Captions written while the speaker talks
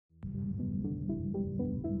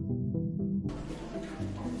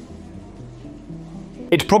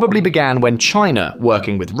It probably began when China,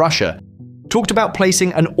 working with Russia, talked about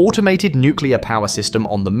placing an automated nuclear power system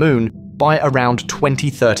on the moon by around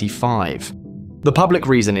 2035. The public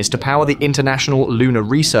reason is to power the International Lunar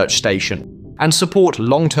Research Station and support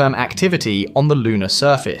long-term activity on the lunar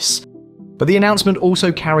surface. But the announcement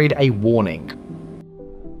also carried a warning.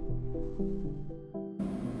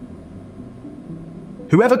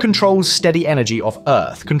 Whoever controls steady energy off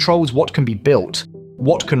Earth controls what can be built,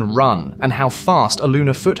 what can run, and how fast a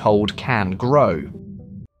lunar foothold can grow.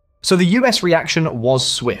 So the US reaction was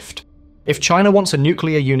swift. If China wants a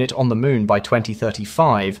nuclear unit on the moon by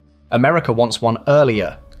 2035, America wants one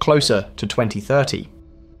earlier, closer to 2030.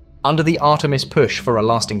 Under the Artemis push for a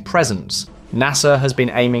lasting presence, NASA has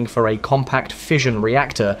been aiming for a compact fission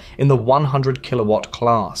reactor in the 100 kilowatt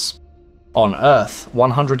class. On Earth,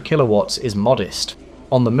 100 kilowatts is modest.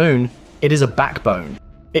 On the moon, it is a backbone.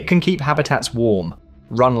 It can keep habitats warm,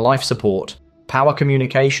 run life support, power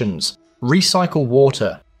communications, recycle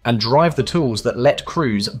water, and drive the tools that let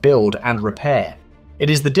crews build and repair. It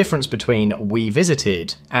is the difference between "we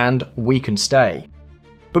visited" and "we can stay."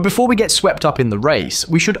 But before we get swept up in the race,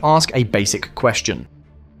 we should ask a basic question.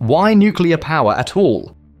 Why nuclear power at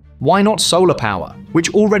all? Why not solar power,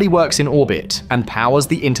 which already works in orbit and powers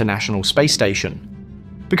the International Space Station?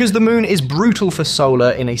 Because the moon is brutal for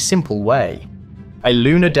solar in a simple way. A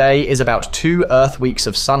lunar day is about 2 Earth weeks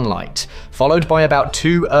of sunlight, followed by about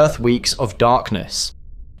 2 Earth weeks of darkness.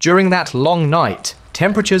 During that long night,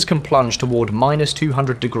 temperatures can plunge toward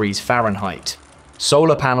 -200 degrees Fahrenheit.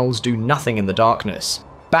 Solar panels do nothing in the darkness.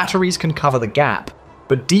 Batteries can cover the gap,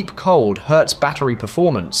 but deep cold hurts battery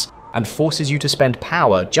performance and forces you to spend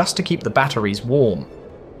power just to keep the batteries warm.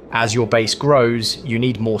 As your base grows, you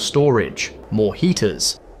need more storage, more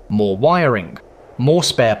heaters, more wiring, more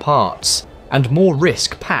spare parts, and more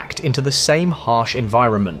risk packed into the same harsh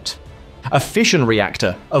environment. A fission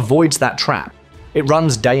reactor avoids that trap. It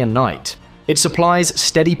runs day and night. It supplies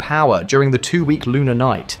steady power during the 2-week lunar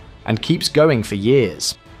night and keeps going for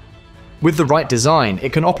years. With the right design,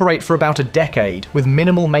 it can operate for about a decade with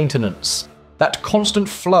minimal maintenance. That constant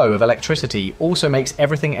flow of electricity also makes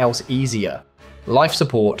everything else easier. Life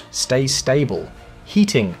support stays stable.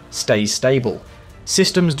 Heating stays stable.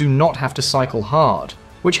 Systems do not have to cycle hard,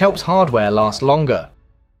 which helps hardware last longer.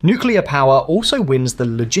 Nuclear power also wins the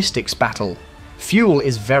logistics battle. Fuel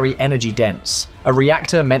is very energy dense. A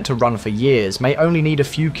reactor meant to run for years may only need a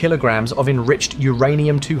few kilograms of enriched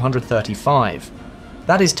uranium-235.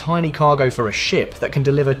 That is tiny cargo for a ship that can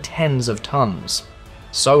deliver tens of tons.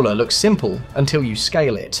 Solar looks simple until you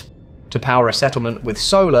scale it. To power a settlement with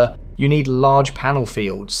solar, you need large panel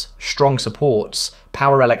fields, strong supports,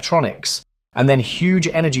 power electronics, and then huge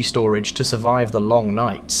energy storage to survive the long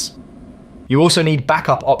nights. You also need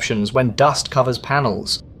backup options when dust covers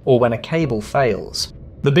panels, or when a cable fails.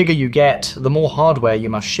 The bigger you get, the more hardware you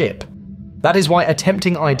must ship. That is why a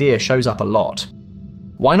tempting idea shows up a lot.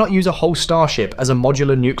 Why not use a whole starship as a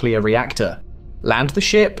modular nuclear reactor? Land the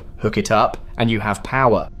ship, hook it up, and you have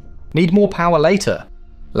power. Need more power later?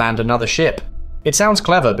 Land another ship. It sounds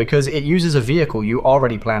clever because it uses a vehicle you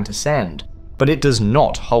already plan to send, but it does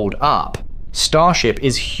not hold up. Starship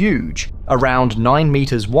is huge, around 9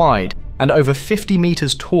 meters wide and over 50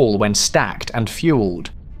 meters tall when stacked and fueled.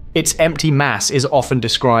 Its empty mass is often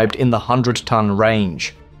described in the 100-ton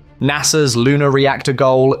range. NASA's lunar reactor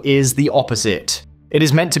goal is the opposite. It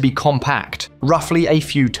is meant to be compact, roughly a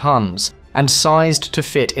few tons, and sized to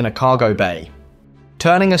fit in a cargo bay.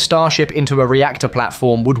 Turning a Starship into a reactor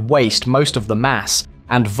platform would waste most of the mass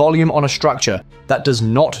and volume on a structure that does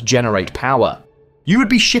not generate power. You would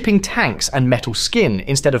be shipping tanks and metal skin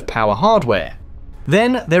instead of power hardware.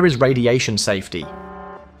 Then there is radiation safety.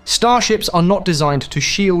 Starships are not designed to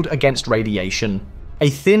shield against radiation. A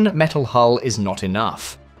thin metal hull is not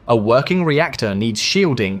enough. A working reactor needs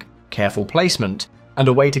shielding, careful placement, and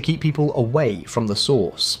a way to keep people away from the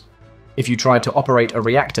source. If you tried to operate a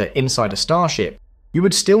reactor inside a Starship, you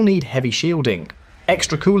would still need heavy shielding,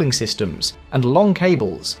 extra cooling systems, and long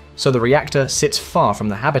cables, so the reactor sits far from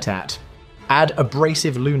the habitat. Add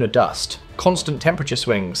abrasive lunar dust, constant temperature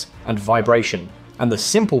swings, and vibration, and the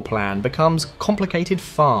simple plan becomes complicated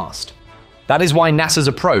fast. That is why NASA's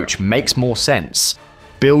approach makes more sense.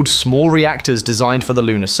 Build small reactors designed for the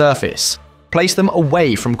lunar surface. Place them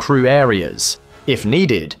away from crew areas. If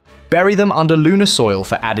needed, bury them under lunar soil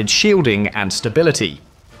for added shielding and stability.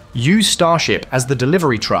 Use Starship as the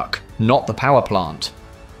delivery truck, not the power plant.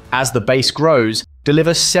 As the base grows,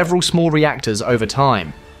 deliver several small reactors over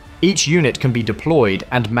time. Each unit can be deployed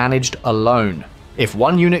and managed alone. If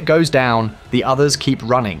one unit goes down, the others keep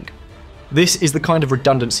running. This is the kind of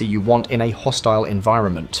redundancy you want in a hostile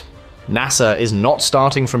environment. NASA is not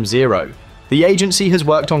starting from zero. The agency has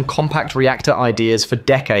worked on compact reactor ideas for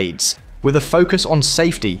decades, with a focus on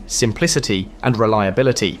safety, simplicity, and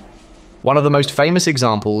reliability. One of the most famous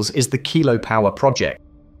examples is the Kilopower project,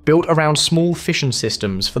 built around small fission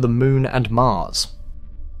systems for the Moon and Mars.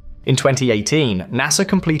 In 2018, NASA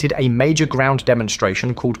completed a major ground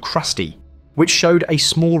demonstration called Krusty, which showed a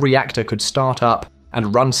small reactor could start up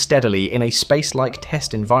and run steadily in a space-like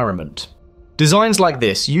test environment. Designs like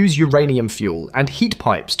this use uranium fuel and heat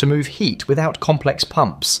pipes to move heat without complex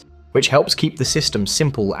pumps, which helps keep the system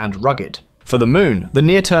simple and rugged. For the Moon, the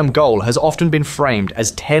near-term goal has often been framed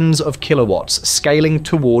as tens of kilowatts scaling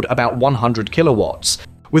toward about 100 kilowatts,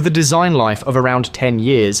 with a design life of around 10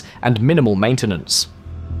 years and minimal maintenance.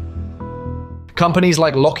 Companies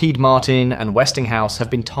like Lockheed Martin and Westinghouse have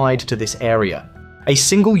been tied to this area. A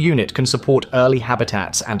single unit can support early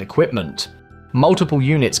habitats and equipment. Multiple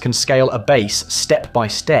units can scale a base step by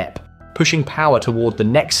step, pushing power toward the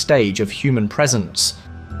next stage of human presence.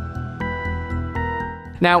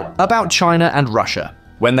 Now, about China and Russia.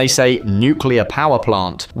 When they say nuclear power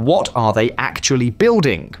plant, what are they actually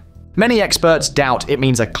building? Many experts doubt it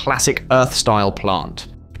means a classic Earth-style plant.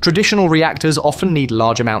 Traditional reactors often need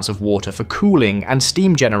large amounts of water for cooling and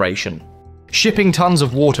steam generation. Shipping tons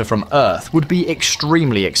of water from Earth would be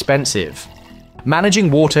extremely expensive.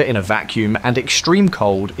 Managing water in a vacuum and extreme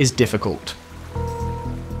cold is difficult.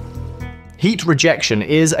 Heat rejection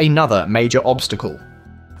is another major obstacle.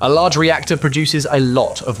 A large reactor produces a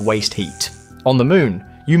lot of waste heat. On the Moon,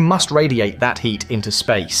 you must radiate that heat into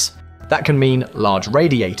space. That can mean large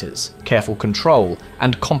radiators, careful control,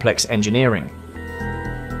 and complex engineering.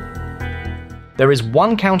 There is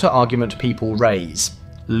one counter-argument people raise: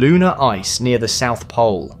 lunar ice near the South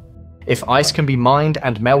Pole. If ice can be mined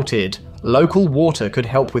and melted, local water could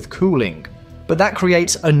help with cooling, but that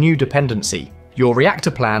creates a new dependency. Your reactor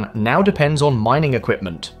plan now depends on mining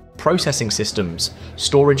equipment, processing systems,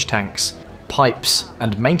 storage tanks, pipes,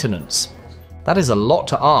 and maintenance. That is a lot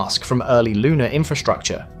to ask from early lunar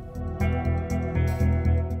infrastructure.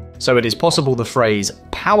 So it is possible the phrase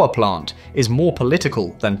power plant is more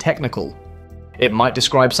political than technical. It might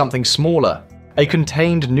describe something smaller, a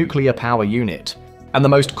contained nuclear power unit. And the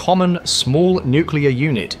most common small nuclear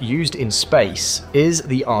unit used in space is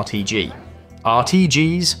the RTG.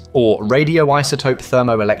 RTGs, or radioisotope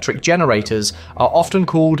thermoelectric generators, are often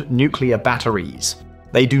called nuclear batteries.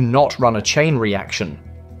 They do not run a chain reaction.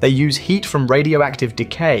 They use heat from radioactive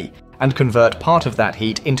decay and convert part of that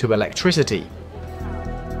heat into electricity.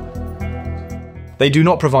 They do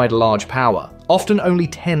not provide large power, often only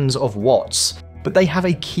tens of watts, but they have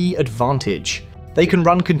a key advantage. They can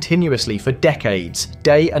run continuously for decades,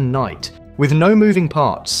 day and night, with no moving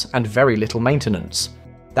parts and very little maintenance.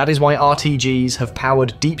 That is why RTGs have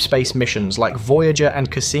powered deep space missions like Voyager and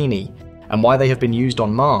Cassini, and why they have been used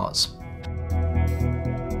on Mars.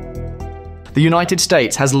 The United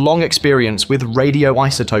States has long experience with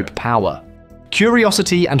radioisotope power.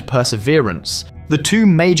 Curiosity and Perseverance, the two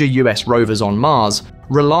major US rovers on Mars,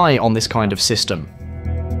 rely on this kind of system.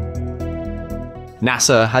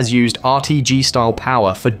 NASA has used RTG-style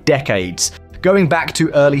power for decades, going back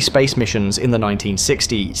to early space missions in the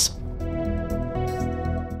 1960s.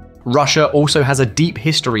 Russia also has a deep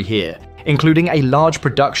history here, including a large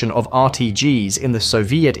production of RTGs in the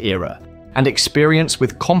Soviet era, and experience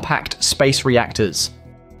with compact space reactors.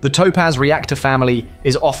 The Topaz reactor family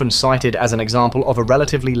is often cited as an example of a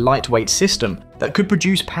relatively lightweight system that could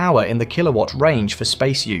produce power in the kilowatt range for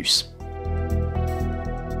space use.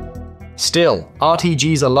 Still,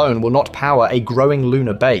 RTGs alone will not power a growing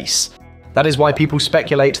lunar base. That is why people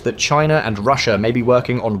speculate that China and Russia may be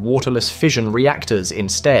working on waterless fission reactors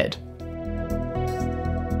instead.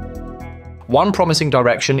 One promising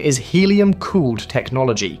direction is helium-cooled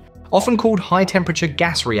technology, often called high-temperature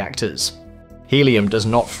gas reactors. Helium does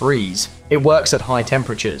not freeze, it works at high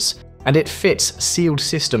temperatures, and it fits sealed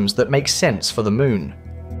systems that make sense for the Moon.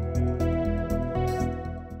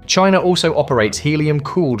 China also operates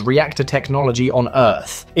helium-cooled reactor technology on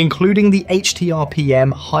Earth, including the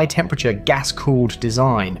HTRPM high-temperature gas-cooled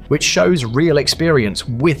design, which shows real experience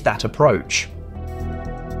with that approach.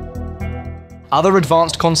 Other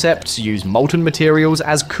advanced concepts use molten materials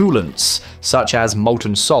as coolants, such as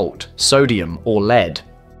molten salt, sodium, or lead.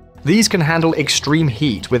 These can handle extreme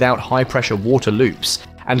heat without high-pressure water loops,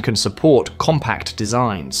 and can support compact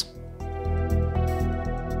designs.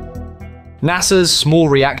 NASA's small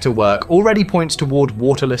reactor work already points toward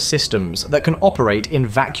waterless systems that can operate in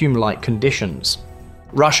vacuum-like conditions.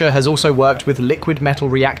 Russia has also worked with liquid metal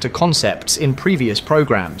reactor concepts in previous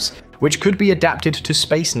programs, which could be adapted to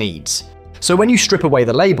space needs. So when you strip away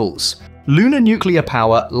the labels, lunar nuclear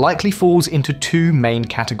power likely falls into two main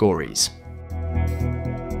categories.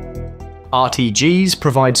 RTGs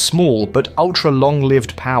provide small but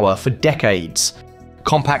ultra-long-lived power for decades.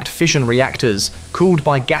 Compact fission reactors, cooled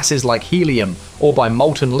by gases like helium or by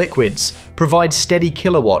molten liquids, provide steady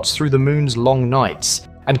kilowatts through the moon's long nights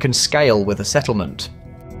and can scale with a settlement.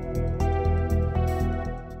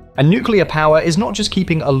 And nuclear power is not just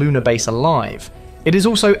keeping a lunar base alive, it is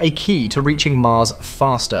also a key to reaching Mars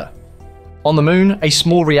faster. On the moon, a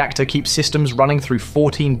small reactor keeps systems running through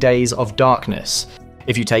 14 days of darkness.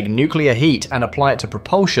 If you take nuclear heat and apply it to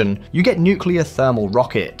propulsion, you get nuclear thermal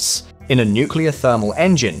rockets. In a nuclear thermal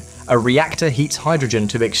engine, a reactor heats hydrogen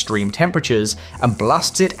to extreme temperatures and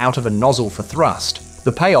blasts it out of a nozzle for thrust.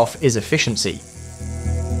 The payoff is efficiency.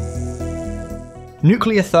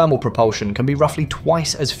 Nuclear thermal propulsion can be roughly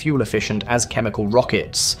twice as fuel efficient as chemical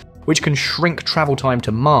rockets, which can shrink travel time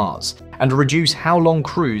to Mars and reduce how long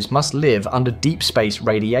crews must live under deep space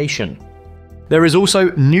radiation. There is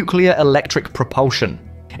also nuclear electric propulsion.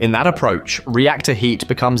 In that approach, reactor heat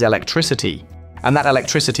becomes electricity, and that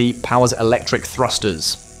electricity powers electric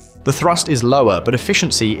thrusters. The thrust is lower, but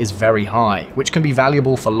efficiency is very high, which can be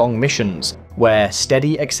valuable for long missions, where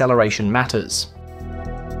steady acceleration matters.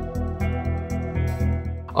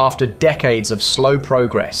 After decades of slow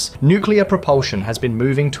progress, nuclear propulsion has been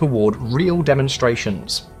moving toward real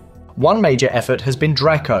demonstrations. One major effort has been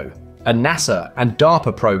Draco, a NASA and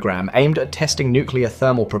DARPA program aimed at testing nuclear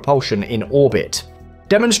thermal propulsion in orbit.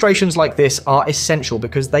 Demonstrations like this are essential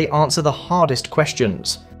because they answer the hardest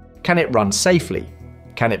questions. Can it run safely?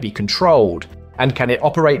 Can it be controlled? And can it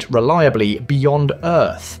operate reliably beyond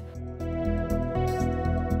Earth?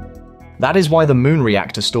 That is why the moon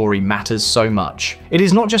reactor story matters so much. It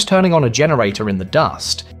is not just turning on a generator in the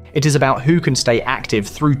dust. It is about who can stay active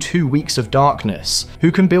through 2 weeks of darkness,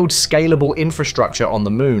 who can build scalable infrastructure on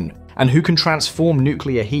the moon, and who can transform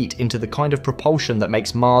nuclear heat into the kind of propulsion that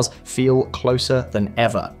makes Mars feel closer than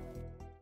ever.